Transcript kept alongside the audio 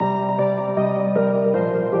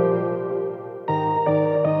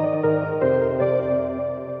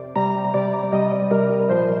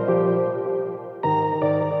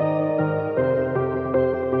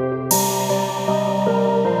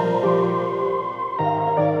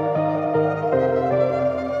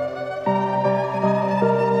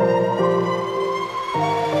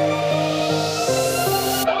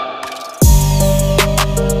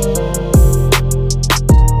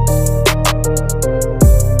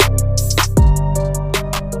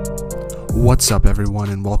What's up, everyone,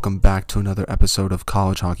 and welcome back to another episode of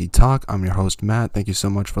College Hockey Talk. I'm your host, Matt. Thank you so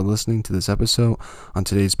much for listening to this episode. On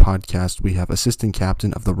today's podcast, we have assistant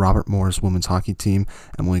captain of the Robert Morris women's hockey team,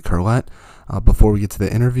 Emily Curlett. Before we get to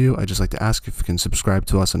the interview, I'd just like to ask if you can subscribe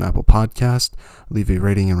to us on Apple Podcast, leave a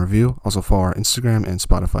rating and review. Also follow our Instagram and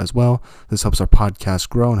Spotify as well. This helps our podcast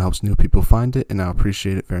grow and helps new people find it, and I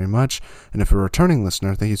appreciate it very much. And if you're a returning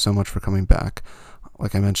listener, thank you so much for coming back.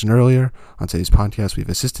 Like I mentioned earlier, on today's podcast, we have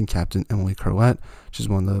assistant captain Emily Curlett. She's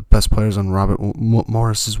one of the best players on Robert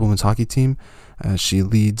Morris's women's hockey team, as she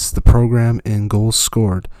leads the program in goals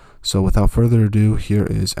scored. So without further ado, here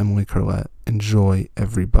is Emily Curlett. Enjoy,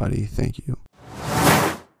 everybody. Thank you.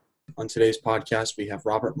 On today's podcast, we have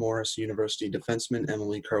Robert Morris University defenseman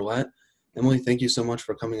Emily Curlett. Emily, thank you so much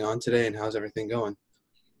for coming on today, and how's everything going?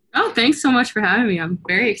 Oh, thanks so much for having me. I'm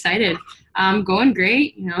very excited. Going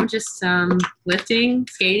great, just lifting,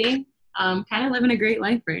 skating, kind of living a great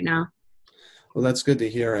life right now. Well, that's good to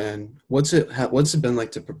hear. And what's it been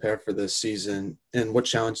like to prepare for this season, and what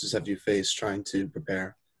challenges have you faced trying to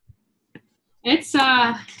prepare? It's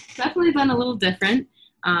definitely been a little different.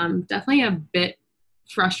 Definitely a bit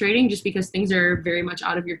frustrating just because things are very much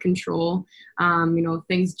out of your control.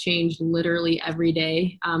 Things change literally every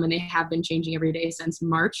day, and they have been changing every day since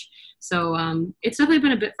March. So it's definitely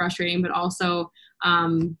been a bit frustrating, but also,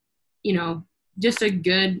 just a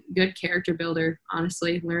good character builder,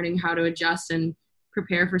 honestly, learning how to adjust and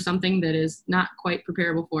prepare for something that is not quite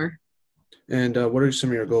preparable for. And what are some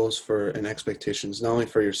of your goals and expectations, not only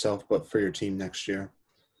for yourself, but for your team next year?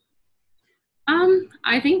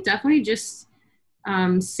 I think definitely just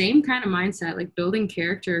same kind of mindset, like building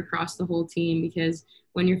character across the whole team, because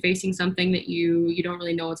when you're facing something that you don't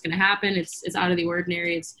really know what's going to happen, it's out of the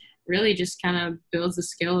ordinary. It's really just kind of builds the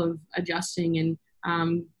skill of adjusting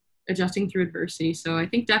and adjusting through adversity. So I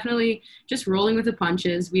think definitely just rolling with the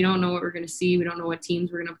punches. We don't know what we're going to see. We don't know what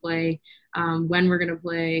teams we're going to play, when we're going to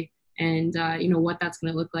play, and what that's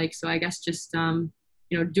going to look like. So I guess just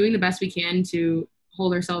doing the best we can to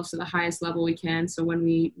hold ourselves to the highest level we can, so when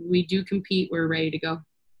we do compete, we're ready to go.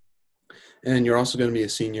 And you're also going to be a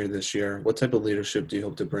senior this year. What type of leadership do you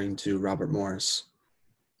hope to bring to Robert Morris?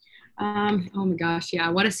 Oh my gosh, yeah,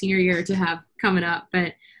 what a senior year to have coming up.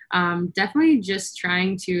 But definitely just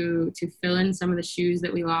trying to fill in some of the shoes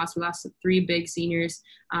that we lost. We lost 3 big seniors,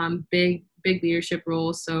 big leadership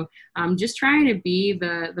roles. So just trying to be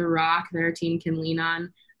the rock that our team can lean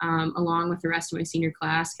on, along with the rest of my senior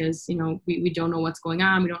class, because we don't know what's going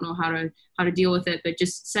on, we don't know how to deal with it, but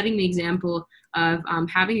just setting the example of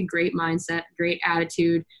having a great mindset, great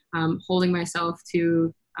attitude, holding myself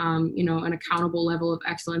to an accountable level of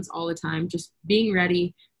excellence all the time, just being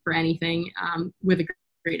ready for anything, with a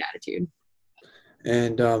great attitude.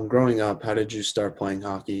 And growing up, how did you start playing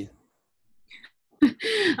hockey?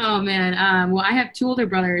 Oh man, well, I have 2 older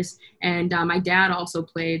brothers, and my dad also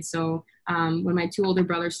played. So when my 2 older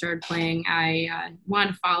brothers started playing, I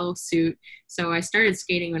wanted to follow suit. So I started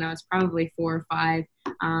skating when I was probably 4 or 5,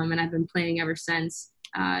 and I've been playing ever since.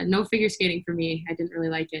 No figure skating for me. I didn't really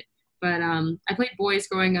like it. But I played boys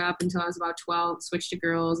growing up until I was about 12, switched to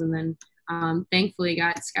girls, and then thankfully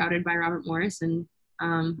got scouted by Robert Morris, and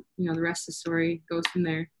the rest of the story goes from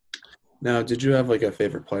there. Now, did you have like a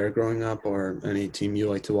favorite player growing up, or any team you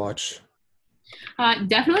like to watch?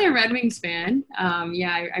 Definitely a Red Wings fan.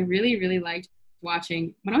 I really, really liked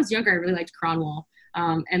watching. When I was younger, I really liked Kronwall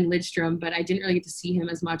and Lidstrom, but I didn't really get to see him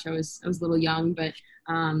as much. I was a little young, but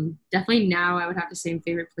definitely now I would have to say my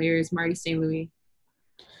favorite player is Marty St. Louis.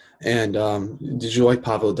 And did you like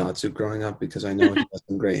Pavel Datsyuk growing up? Because I know he has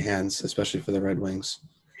some great hands, especially for the Red Wings.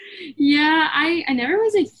 Yeah, I never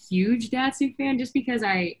was a huge Datsyuk fan, just because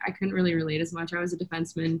I couldn't really relate as much. I was a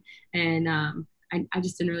defenseman, and I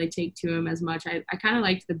just didn't really take to him as much. I kind of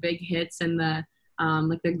liked the big hits and the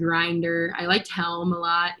the grinder. I liked Helm a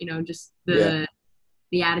lot, just the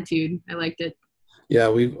attitude. I liked it.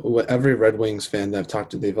 Yeah, every Red Wings fan that I've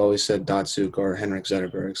talked to, they've always said Datsyuk or Henrik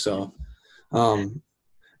Zetterberg. So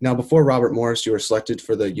now, before Robert Morris, you were selected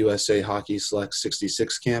for the USA Hockey Select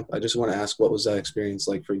 66 camp. I just want to ask, what was that experience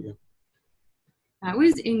like for you? That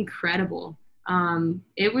was incredible.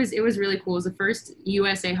 It was really cool. It was the first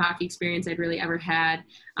USA hockey experience I'd really ever had.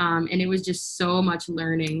 And it was just so much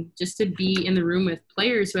learning, just to be in the room with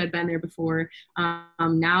players who had been there before.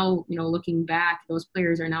 Now, looking back, those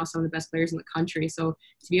players are now some of the best players in the country. So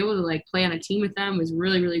to be able to play on a team with them was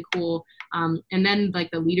really, really cool. And then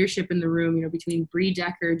the leadership in the room, between Bree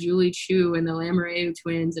Decker, Julie Chu, and the Lamoureux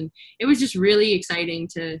twins. And it was just really exciting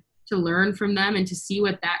to learn from them and to see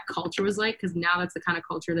what that culture was like, because now that's the kind of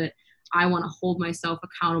culture that I want to hold myself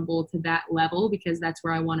accountable to that level, because that's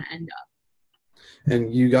where I want to end up.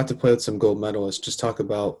 And you got to play with some gold medalists. Just talk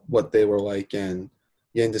about what they were like and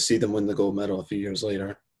getting to see them win the gold medal a few years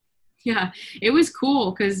later. Yeah, it was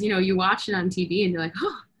cool because you watch it on TV and you're like,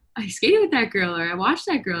 oh, I skated with that girl, or I watched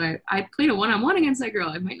that girl, or I played a one-on-one against that girl.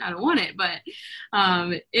 I might not have won it, but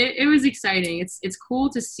it was exciting. It's cool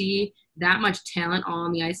to see that much talent all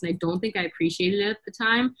on the ice, and I don't think I appreciated it at the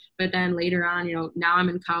time. But then later on, now I'm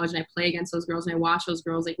in college and I play against those girls and I watch those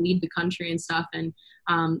girls like lead the country and stuff, and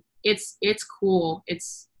it's cool.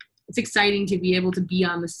 It's exciting to be able to be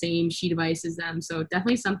on the same sheet of ice as them. So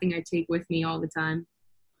definitely something I take with me all the time.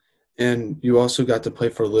 And you also got to play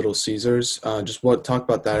for Little Caesars. Talk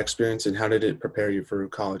about that experience and how did it prepare you for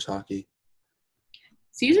college hockey?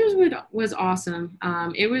 Was awesome.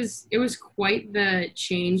 It was quite the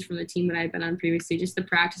change from the team that I had been on previously. Just the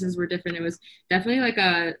practices were different. It was definitely like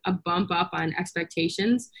a bump up on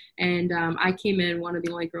expectations. And I came in one of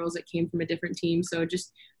the only girls that came from a different team. So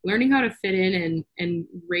just learning how to fit in and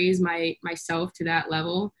raise myself to that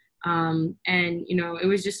level. And it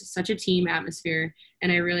was just such a team atmosphere,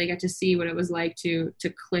 and I really got to see what it was like to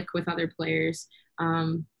click with other players.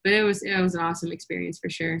 But it was an awesome experience for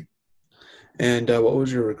sure. And what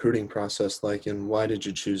was your recruiting process like, and why did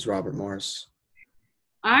you choose Robert Morris?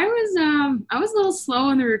 I was a little slow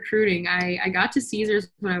in the recruiting. I got to Caesars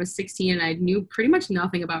when I was 16, and I knew pretty much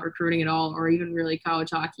nothing about recruiting at all, or even really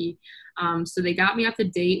college hockey. So they got me up to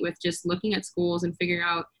date with just looking at schools and figuring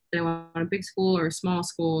out that I want a big school or a small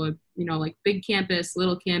school, like big campus,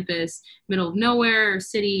 little campus, middle of nowhere, or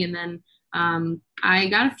city. And then I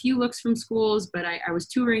got a few looks from schools, but I was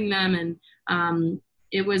touring them, and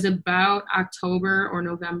it was about October or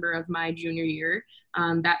November of my junior year.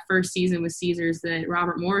 That first season with Caesars, that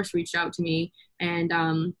Robert Morris reached out to me,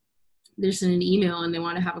 and they sent an email and they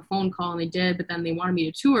wanted to have a phone call, and they did, but then they wanted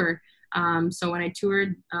me to tour. So when I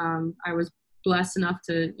toured, I was blessed enough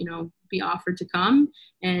to, be offered to come.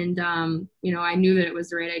 And, I knew that it was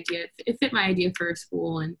the right idea. It fit my idea for a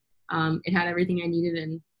school, and it had everything I needed,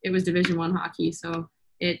 and it was Division I hockey. So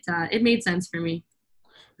it made sense for me.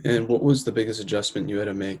 And what was the biggest adjustment you had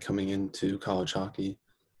to make coming into college hockey?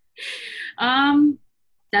 Um,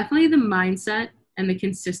 Definitely the mindset and the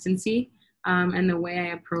consistency, and the way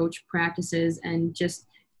I approach practices and just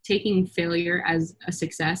taking failure as a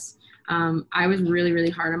success. I was really, really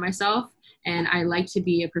hard on myself, and I like to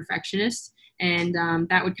be a perfectionist. And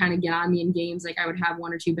that would kind of get on me in games. Like I would have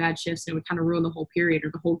one or two bad shifts, and it would kind of ruin the whole period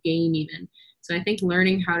or the whole game even. So I think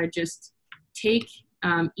learning how to just take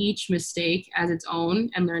each mistake as its own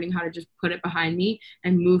and learning how to just put it behind me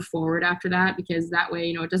and move forward after that, because that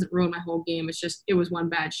way, it doesn't ruin my whole game. It was one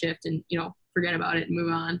bad shift, and, forget about it and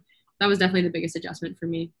move on. That was definitely the biggest adjustment for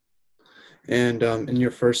me. And in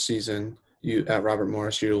your first season, you at Robert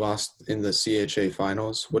Morris, you lost in the CHA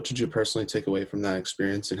finals. What did you personally take away from that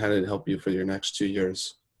experience, and how did it help you for your next 2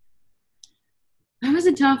 years? That was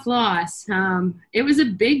a tough loss. It was a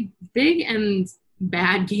big, big and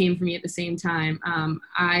bad game for me at the same time.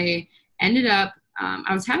 I ended up,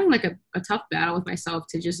 I was having like a tough battle with myself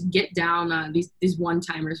to just get down these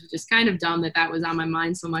one-timers, which is kind of dumb that was on my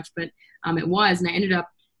mind so much, but it was. And I ended up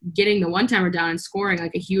getting the one-timer down and scoring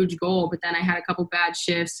like a huge goal, but then I had a couple bad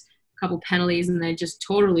shifts, a couple penalties, and then just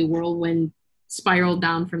totally whirlwind spiraled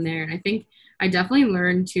down from there. And I think I definitely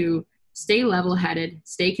learned to stay level-headed,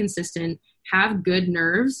 stay consistent, have good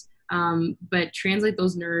nerves, but translate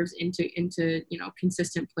those nerves into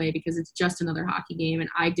consistent play, because it's just another hockey game, and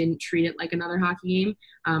I didn't treat it like another hockey game.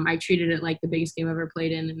 I treated it like the biggest game I've ever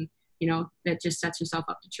played in, and that just sets yourself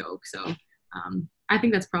up to choke. So I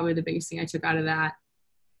think that's probably the biggest thing I took out of that.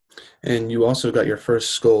 And you also got your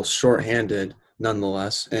first goal shorthanded,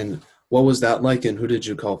 nonetheless. And what was that like, and who did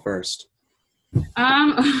you call first?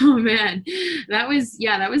 Oh man, that was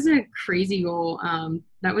a crazy goal.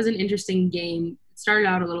 That was an interesting game. It started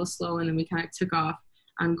out a little slow, and then we kind of took off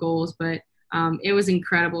on goals, but it was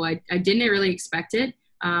incredible. I didn't really expect it.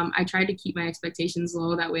 I tried to keep my expectations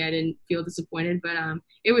low. That way I didn't feel disappointed, but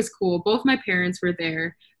it was cool. Both my parents were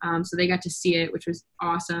there, so they got to see it, which was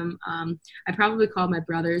awesome. I probably called my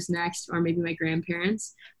brothers next, or maybe my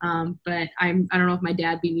grandparents, but I don't know if my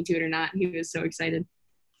dad beat me to it or not. He was so excited.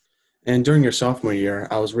 And during your sophomore year,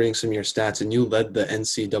 I was reading some of your stats, and you led the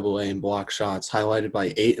NCAA in block shots, highlighted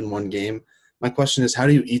by 8 in one game. My question is, how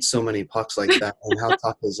do you eat so many pucks like that, and how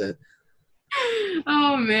tough is it?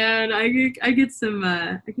 Oh man, I get some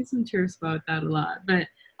chirps about that a lot, but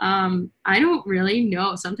I don't really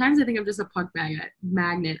know. Sometimes I think I'm just a puck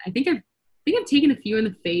magnet. I think I've taken a few in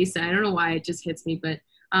the face, and I don't know why it just hits me, but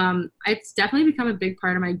it's definitely become a big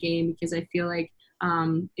part of my game, because I feel like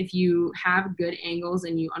if you have good angles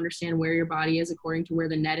and you understand where your body is according to where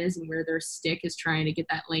the net is and where their stick is trying to get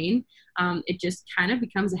that lane, it just kind of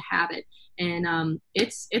becomes a habit. And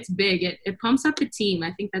it's big. It pumps up the team.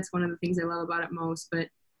 I think that's one of the things I love about it most. But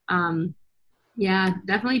yeah,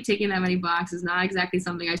 definitely taking that many blocks is not exactly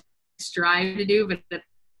something I strive to do, but at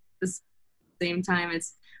the same time,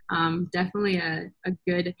 it's definitely a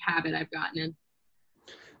good habit I've gotten in.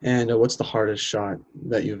 And what's the hardest shot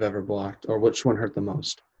that you've ever blocked, or which one hurt the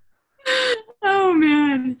most? Oh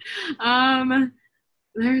man,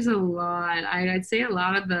 there's a lot. I'd say a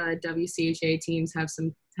lot of the WCHA teams have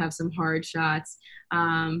some hard shots,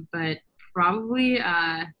 but probably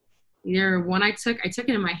either one I took it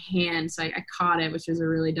in my hand, so I caught it, which was a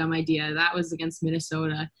really dumb idea. That was against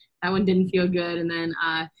Minnesota. That one didn't feel good, and then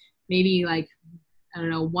maybe like I don't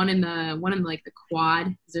know, one in like the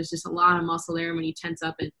quad. There's just a lot of muscle there when you tense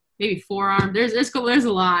up, and maybe forearm. There's a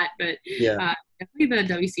lot, but Yeah. definitely the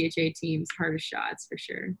WCHA team's hardest shots for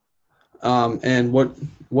sure. And what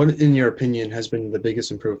in your opinion has been the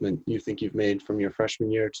biggest improvement you think you've made from your freshman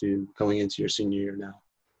year to going into your senior year now?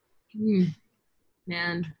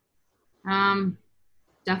 Man,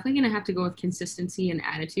 definitely gonna have to go with consistency and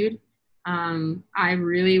attitude. I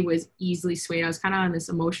really was easily swayed. I was kind of on this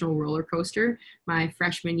emotional roller coaster my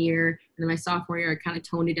freshman year, and then my sophomore year, I kind of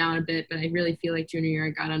toned it down a bit. But I really feel like junior year,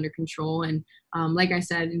 I got under control. And like I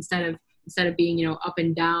said, instead of being up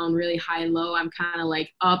and down, really high low, I'm kind of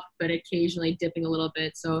like up, but occasionally dipping a little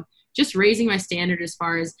bit. So just raising my standard as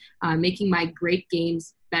far as making my great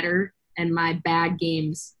games better and my bad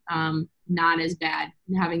games not as bad,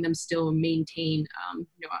 and having them still maintain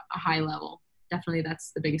a high level. Definitely,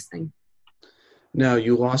 that's the biggest thing. Now,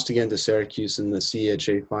 you lost again to Syracuse in the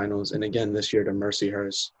CHA finals, and again this year to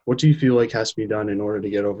Mercyhurst. What do you feel like has to be done in order to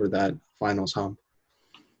get over that finals hump?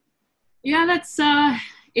 Yeah, that's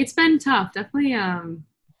it's been tough. Definitely a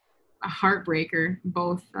heartbreaker,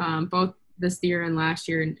 both this year and last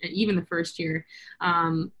year, and even the first year.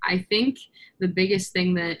 I think the biggest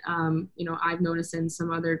thing that I've noticed, and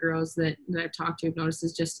some other girls that I've talked to have noticed,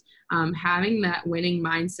 is just having that winning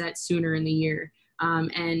mindset sooner in the year,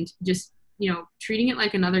 and just treating it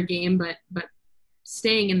like another game, but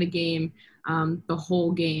staying in the game the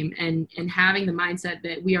whole game, and having the mindset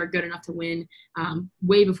that we are good enough to win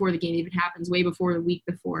way before the game even happens, way before the week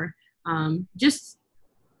before. Just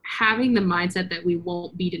having the mindset that we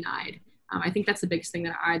won't be denied. I think that's the biggest thing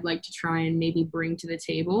that I'd like to try and maybe bring to the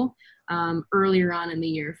table earlier on in the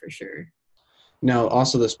year for sure. Now,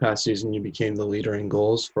 also this past season, you became the leader in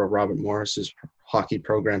goals for Robert Morris's hockey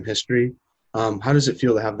program history. How does it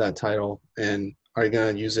feel to have that title, and are you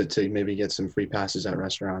going to use it to maybe get some free passes at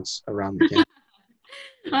restaurants around the game?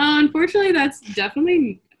 Unfortunately, that's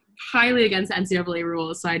definitely highly against NCAA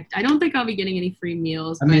rules, so I don't think I'll be getting any free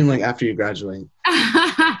meals. I mean, like after you graduate.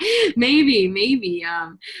 maybe.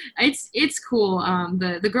 It's cool.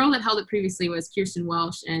 The girl that held it previously was Kirsten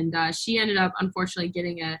Welsh, and she ended up unfortunately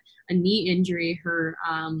getting a knee injury her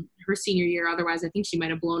senior year. Otherwise, I think she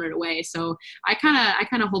might have blown it away. So I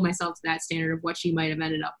kind of hold myself to that standard of what she might have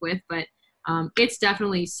ended up with. But it's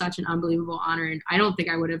definitely such an unbelievable honor, and I don't think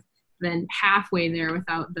I would have been halfway there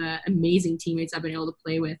without the amazing teammates I've been able to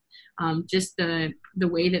play with. Just the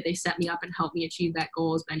way that they set me up and helped me achieve that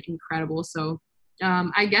goal has been incredible. So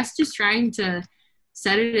I guess just trying to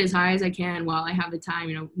set it as high as I can while I have the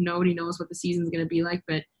time. Nobody knows what the season's going to be like,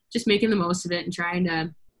 but just making the most of it and trying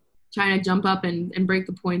to jump up and break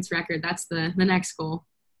the points record. That's the next goal.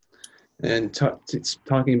 And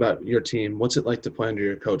talking about your team, what's it like to play under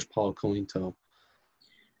your coach, Paul Colinto?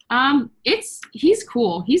 He's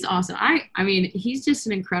cool. He's awesome. I mean, he's just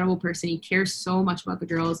an incredible person. He cares so much about the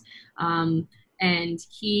girls. And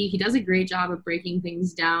he does a great job of breaking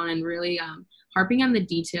things down and really harping on the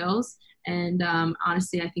details. And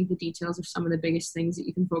honestly, I think the details are some of the biggest things that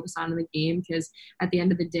you can focus on in the game, because at the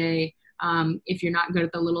end of the day, if you're not good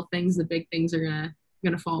at the little things, the big things are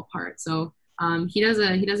gonna fall apart. So he does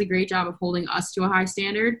a great job of holding us to a high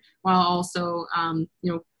standard while also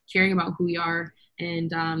caring about who we are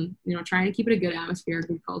and trying to keep it a good atmosphere, a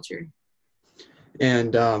good culture.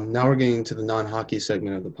 And now we're getting to the non-hockey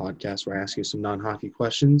segment of the podcast where I ask you some non-hockey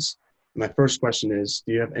questions. My first question is,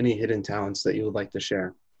 do you have any hidden talents that you would like to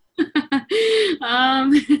share?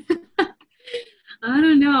 I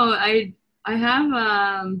don't know. I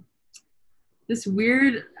have this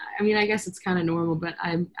weird, I mean, I guess it's kind of normal, but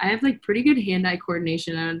I have like pretty good hand-eye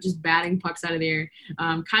coordination. I'm just batting pucks out of the air.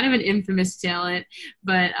 Kind of an infamous talent,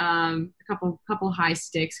 but a couple high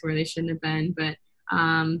sticks where they shouldn't have been. But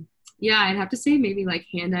yeah, I'd have to say maybe like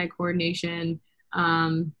hand-eye coordination.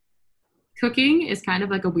 Cooking is kind of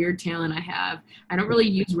like a weird talent I have. I don't really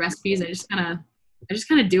use recipes. I just kind of I just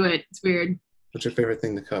kind of do it. It's weird. What's your favorite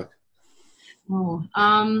thing to cook? Oh,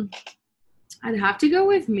 I'd have to go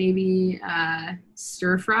with maybe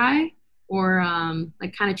stir fry or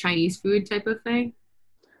like kind of Chinese food type of thing.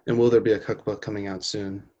 And will there be a cookbook coming out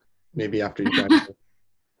soon? Maybe after you graduate?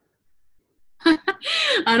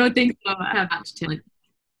 I don't think so. I have much talent.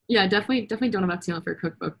 Yeah, definitely don't have enough talent for a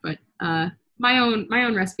cookbook, but my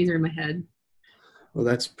own recipes are in my head. Well,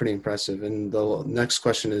 that's pretty impressive. And the next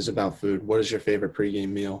question is about food. What is your favorite pregame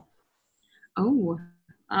meal? Oh,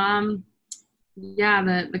 yeah,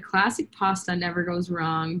 the classic pasta never goes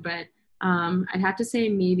wrong, but I'd have to say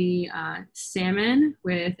maybe salmon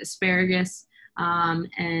with asparagus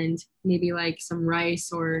and maybe like some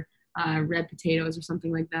rice or red potatoes or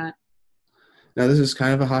something like that. Now, this is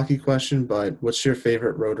kind of a hockey question, but what's your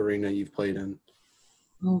favorite road arena you've played in?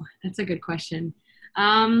 Oh, that's a good question.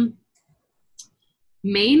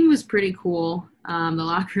 Maine was pretty cool. The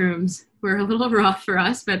locker rooms were a little rough for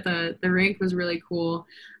us, but the rink was really cool.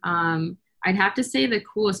 I'd have to say the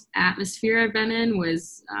coolest atmosphere I've been in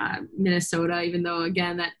was Minnesota, even though,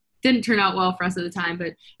 again, that didn't turn out well for us at the time,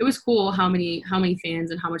 but it was cool how many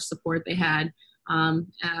fans and how much support they had.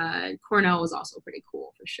 Cornell was also pretty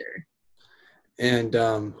cool for sure. And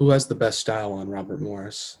who has the best style on Robert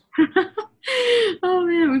Morris? Oh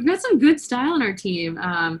man, we've got some good style on our team.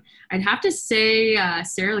 I'd have to say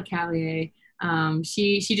Sarah LeCavalier.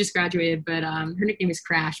 She just graduated, but her nickname is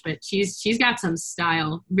Crash. But she's got some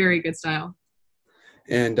style, very good style.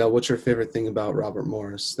 And what's your favorite thing about Robert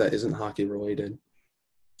Morris that isn't hockey related?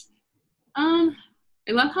 I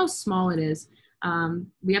love how small it is.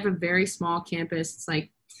 We have a very small campus. It's like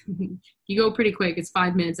you go pretty quick. It's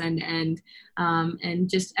 5 minutes end to end, and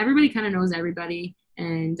just everybody kind of knows everybody.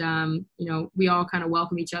 And, we all kind of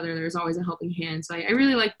welcome each other. There's always a helping hand. So I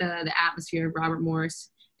really like the atmosphere of Robert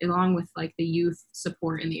Morris, along with like the youth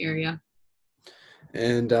support in the area.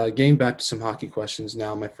 And getting back to some hockey questions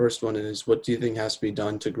now, my first one is, what do you think has to be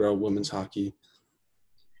done to grow women's hockey?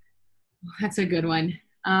 That's a good one.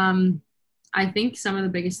 I think some of the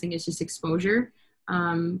biggest thing is just exposure.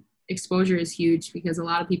 Exposure is huge because a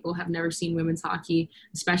lot of people have never seen women's hockey,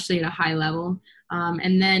 especially at a high level.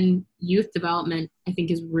 And then youth development, I think,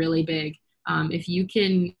 is really big. If you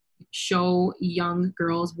can show young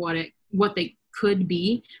girls what they could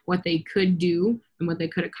be, what they could do, and what they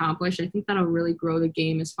could accomplish, I think that'll really grow the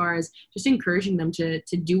game as far as just encouraging them to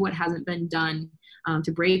do what hasn't been done,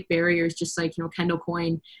 to break barriers, just like, Kendall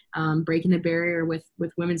Coyne breaking the barrier with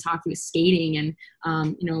women's hockey with skating,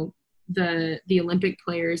 and, the Olympic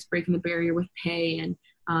players breaking the barrier with pay, and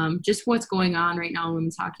just what's going on right now in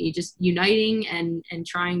women's hockey, just uniting and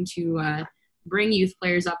trying to bring youth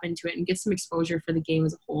players up into it and get some exposure for the game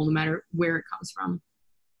as a whole, no matter where it comes from.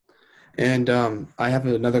 And I have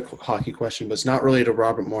another hockey question, but it's not related to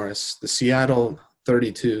Robert Morris. The Seattle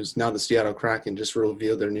 32s, now the Seattle Kraken, just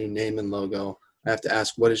revealed their new name and logo. I have to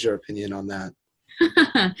ask, what is your opinion on that?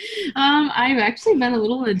 I've actually been a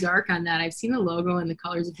little in the dark on that. I've seen the logo and the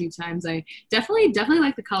colors a few times. I definitely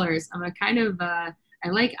like the colors. I'm a kind of I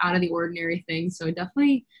like out of the ordinary things, so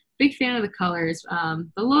definitely big fan of the colors.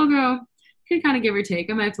 The logo could kind of give or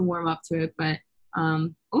take. I might have to warm up to it, but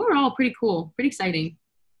overall, pretty cool, pretty exciting.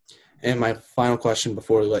 And my final question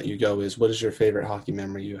before we let you go is, what is your favorite hockey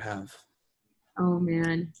memory you have? Oh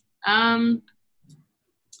man.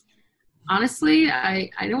 Honestly, I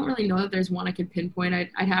don't really know that there's one I could pinpoint.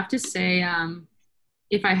 I'd have to say,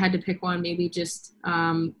 if I had to pick one, maybe just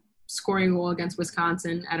scoring a goal against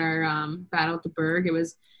Wisconsin at our battle at the Berg. It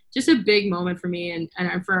was just a big moment for me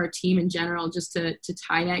and for our team in general, just to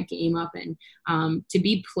tie that game up and to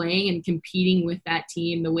be playing and competing with that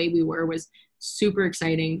team the way we were was super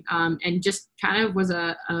exciting, and just kind of was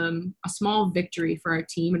a small victory for our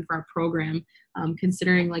team and for our program,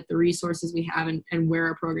 considering like the resources we have and where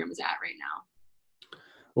our program is at right now.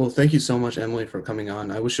 Well, thank you so much, Emily, for coming on.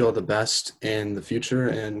 I wish you all the best in the future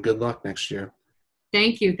and good luck next year.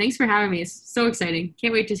 Thank you. Thanks for having me. It's so exciting.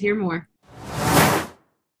 Can't wait to hear more.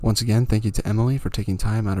 Once again, thank you to Emily for taking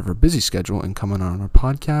time out of her busy schedule and coming on our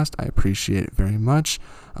podcast. I appreciate it very much.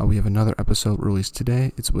 We have another episode released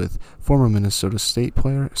today. It's with former Minnesota State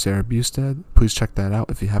player Sarah Bustad. Please check that out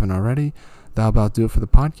if you haven't already. That'll about do it for the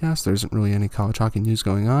podcast. There isn't really any college hockey news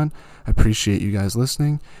going on. I appreciate you guys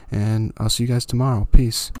listening, and I'll see you guys tomorrow.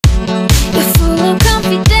 Peace.